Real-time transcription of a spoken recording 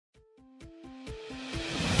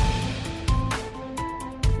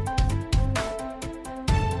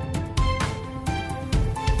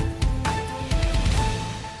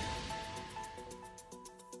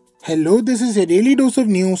Hello, this is a daily dose of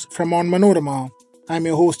news from Onmanorama. I'm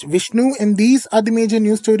your host Vishnu and these are the major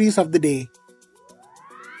news stories of the day.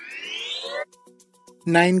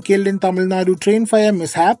 9 killed in Tamil Nadu train fire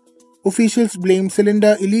mishap. Officials blame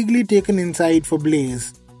cylinder illegally taken inside for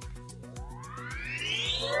blaze.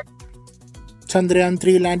 Chandrayaan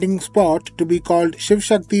 3 landing spot to be called Shiv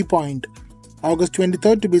Shakti Point. August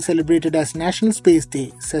 23rd to be celebrated as National Space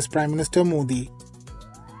Day, says Prime Minister Modi.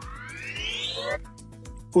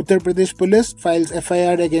 Uttar Pradesh police files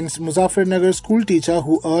FIR against Muzaffarnagar school teacher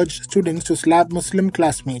who urged students to slap Muslim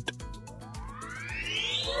classmate.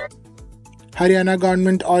 Haryana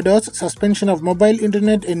government orders suspension of mobile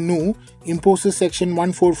internet in Nu, imposes section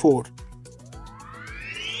 144.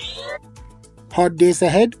 Hot days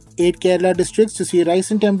ahead, 8 Kerala districts to see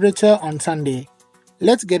rise in temperature on Sunday.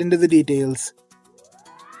 Let's get into the details.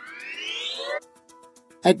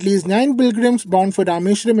 At least 9 pilgrims bound for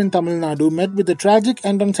Rameshwaram in Tamil Nadu met with a tragic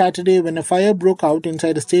end on Saturday when a fire broke out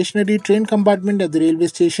inside a stationary train compartment at the railway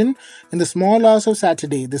station in the small hours of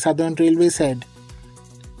Saturday, the Southern Railway said.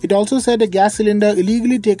 It also said a gas cylinder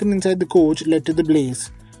illegally taken inside the coach led to the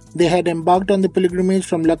blaze. They had embarked on the pilgrimage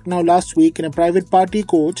from Lucknow last week in a private party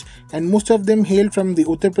coach and most of them hailed from the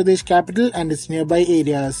Uttar Pradesh capital and its nearby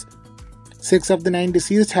areas. 6 of the 9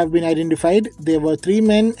 deceased have been identified. There were 3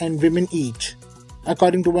 men and women each.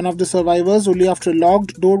 According to one of the survivors, only after a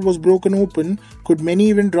locked door was broken open could many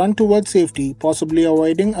even run towards safety, possibly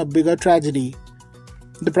avoiding a bigger tragedy.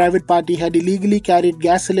 The private party had illegally carried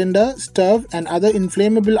gas cylinder, stove and other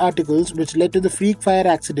inflammable articles which led to the freak fire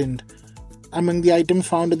accident. Among the items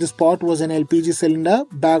found at the spot was an LPG cylinder,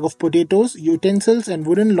 bag of potatoes, utensils and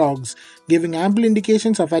wooden logs, giving ample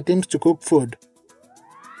indications of attempts to cook food.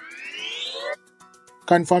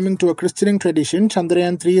 Conforming to a christening tradition,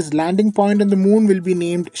 Chandrayaan 3's landing point on the moon will be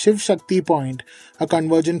named Shiv Shakti Point, a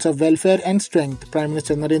convergence of welfare and strength, Prime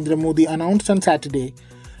Minister Narendra Modi announced on Saturday.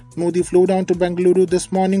 Modi flew down to Bengaluru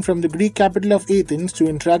this morning from the Greek capital of Athens to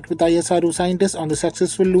interact with ISRO scientists on the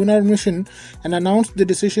successful lunar mission and announced the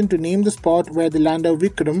decision to name the spot where the lander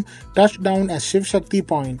Vikram touched down as Shiv Shakti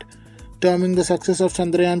Point. Terming the success of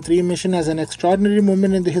Chandrayaan 3 mission as an extraordinary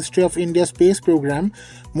moment in the history of India's space program,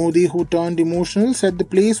 Modi, who turned emotional, said the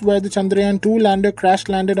place where the Chandrayaan 2 lander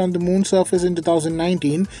crash-landed on the moon's surface in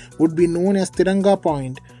 2019 would be known as Tiranga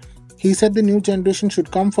Point. He said the new generation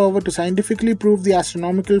should come forward to scientifically prove the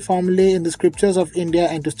astronomical formulae in the scriptures of India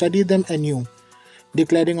and to study them anew.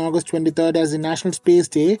 Declaring August 23rd as the National Space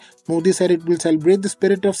Day, Modi said it will celebrate the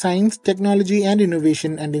spirit of science, technology and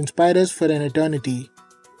innovation and inspire us for an eternity.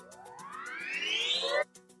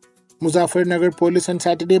 Muzaffarnagar police on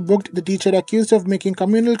Saturday booked the teacher accused of making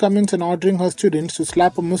communal comments and ordering her students to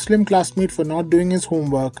slap a Muslim classmate for not doing his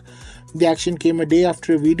homework. The action came a day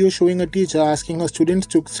after a video showing a teacher asking her students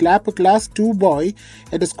to slap a class 2 boy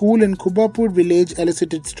at a school in Kubapur village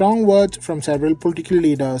elicited strong words from several political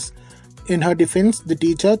leaders. In her defense, the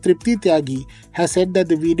teacher, Tripti Tyagi, has said that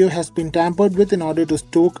the video has been tampered with in order to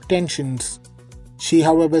stoke tensions. She,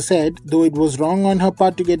 however, said, though it was wrong on her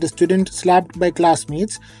part to get a student slapped by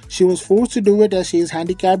classmates, she was forced to do it as she is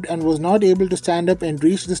handicapped and was not able to stand up and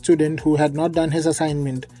reach the student who had not done his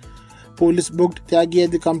assignment. Police booked Tyagi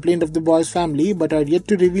at the complaint of the boy's family but are yet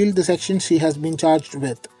to reveal the sections she has been charged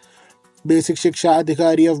with. Basic Shiksha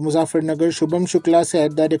Adhikari of Muzaffarnagar Shubham Shukla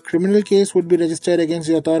said that a criminal case would be registered against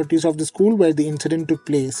the authorities of the school where the incident took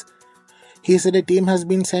place. He said a team has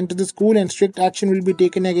been sent to the school and strict action will be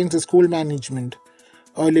taken against the school management.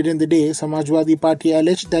 Earlier in the day, Samajwadi Party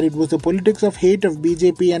alleged that it was the politics of hate of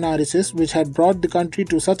BJP and RSS which had brought the country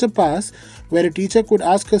to such a pass where a teacher could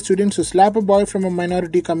ask her students to slap a boy from a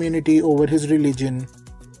minority community over his religion.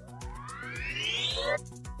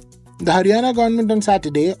 The Haryana government on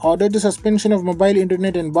Saturday ordered the suspension of mobile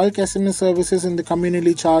internet and bulk SMS services in the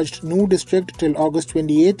communally charged Nu district till August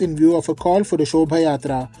 28th in view of a call for a Shobha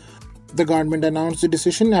Yatra. The government announced the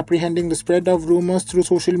decision apprehending the spread of rumours through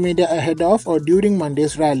social media ahead of or during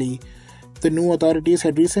Monday's rally. The Nu authorities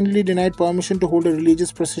had recently denied permission to hold a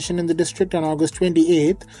religious procession in the district on August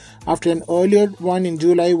 28th after an earlier one in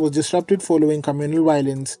July was disrupted following communal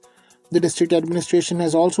violence. The district administration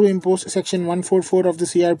has also imposed section 144 of the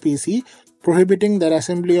CRPC prohibiting the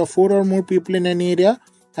assembly of 4 or more people in an area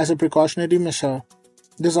as a precautionary measure.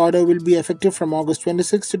 This order will be effective from August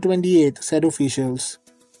 26th to 28th, said officials.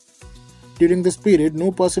 During this period,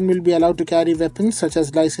 no person will be allowed to carry weapons such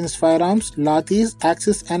as licensed firearms, lathis,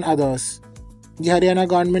 axes and others. The Haryana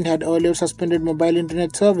government had earlier suspended mobile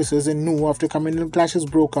internet services in Nu after communal clashes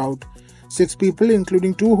broke out. 6 people,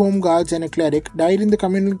 including 2 home guards and a cleric, died in the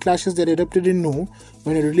communal clashes that erupted in Nu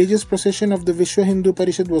when a religious procession of the Vishwa Hindu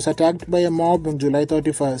Parishad was attacked by a mob on July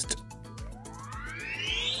 31st.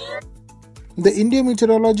 The India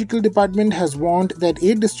Meteorological Department has warned that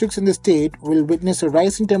 8 districts in the state will witness a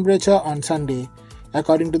rise in temperature on Sunday.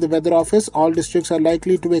 According to the Weather Office, all districts are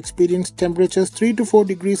likely to experience temperatures 3 to 4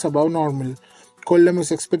 degrees above normal. Kollam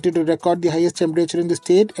is expected to record the highest temperature in the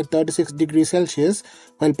state at 36 degrees Celsius,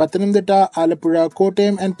 while Pathanamthitta, Alappuzha,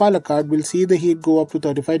 Kottayam and Palakkad will see the heat go up to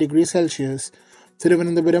 35 degrees Celsius.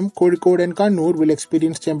 Thiruvananthapuram, Kozhikode and Kannur will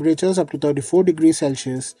experience temperatures up to 34 degrees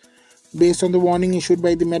Celsius. Based on the warning issued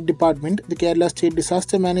by the Met Department, the Kerala State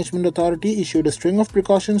Disaster Management Authority issued a string of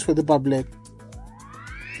precautions for the public.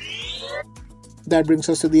 That brings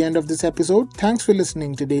us to the end of this episode. Thanks for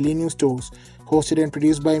listening to Daily News Tours, hosted and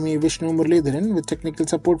produced by me, Vishnu Muralidharan, with technical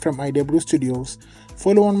support from IW Studios.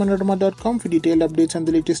 Follow Onmanorama.com for detailed updates on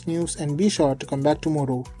the latest news, and be sure to come back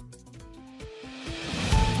tomorrow.